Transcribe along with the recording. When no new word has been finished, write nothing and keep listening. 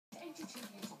52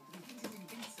 years old and he thinks he's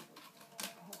invincible.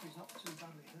 I hope he's not too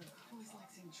badly hurt. Oh, his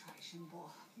leg's in traction, but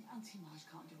Auntie Marge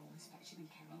can't do all this fetching and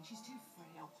carrying. She's too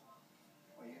frail.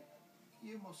 Well,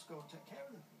 you must go and take care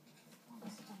of them. Well,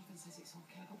 Mr. Donovan says it's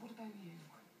okay, but what about you?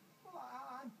 Well,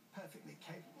 I'm perfectly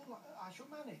capable. I shall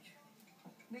manage.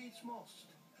 Needs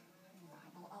must.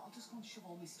 Right, well, I'll just go and shove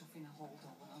all my stuff in a hold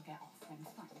all and I'll get off then.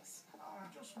 Thanks.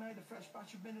 I've just made a fresh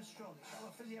batch of minestrone. Shall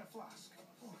I fill you a flask?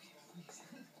 Oh, please.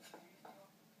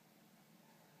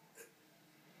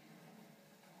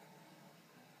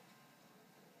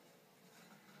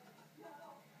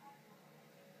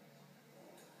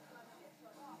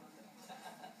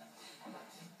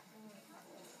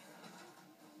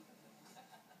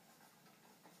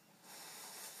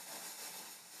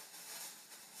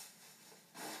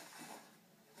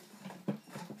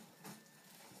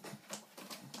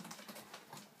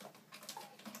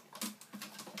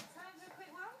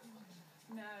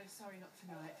 No, sorry, not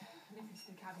tonight. Nipping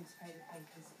to the cabin to pay the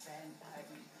papers then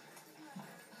home.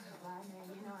 Well, no,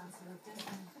 you know how to live, don't you?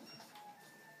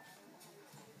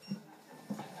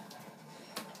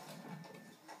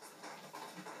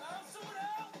 Someone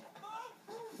help! Mum!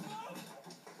 Mum!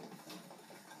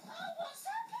 Oh, what's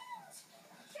happened?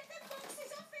 Get the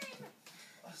boxes off him!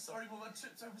 Sorry, Mum, I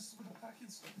tripped over some of the packing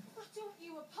stuff. Oh, don't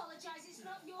you apologise, it's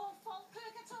not your fault.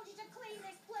 Kirk, I told you to clean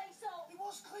this place up. It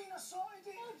was clean, I sorted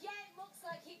it. Oh, yeah, it looks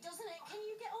like it, doesn't it? Can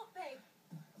you get up, babe?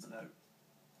 I don't know.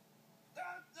 No!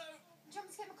 Do you want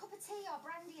me to get him a cup of tea or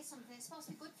brandy or something? It's supposed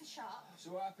to be good for sharp.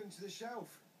 So what happened to the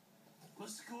shelf?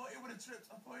 Must have caught it when I tripped.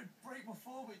 I thought it'd break my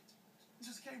form. It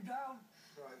just came down.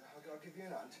 Right, I'll give you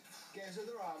an hand. Get his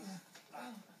other arm.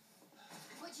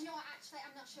 But you know what, actually,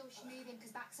 I'm not sure we should move him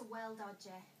because backs are well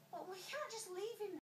dodgy. But we can't just leave him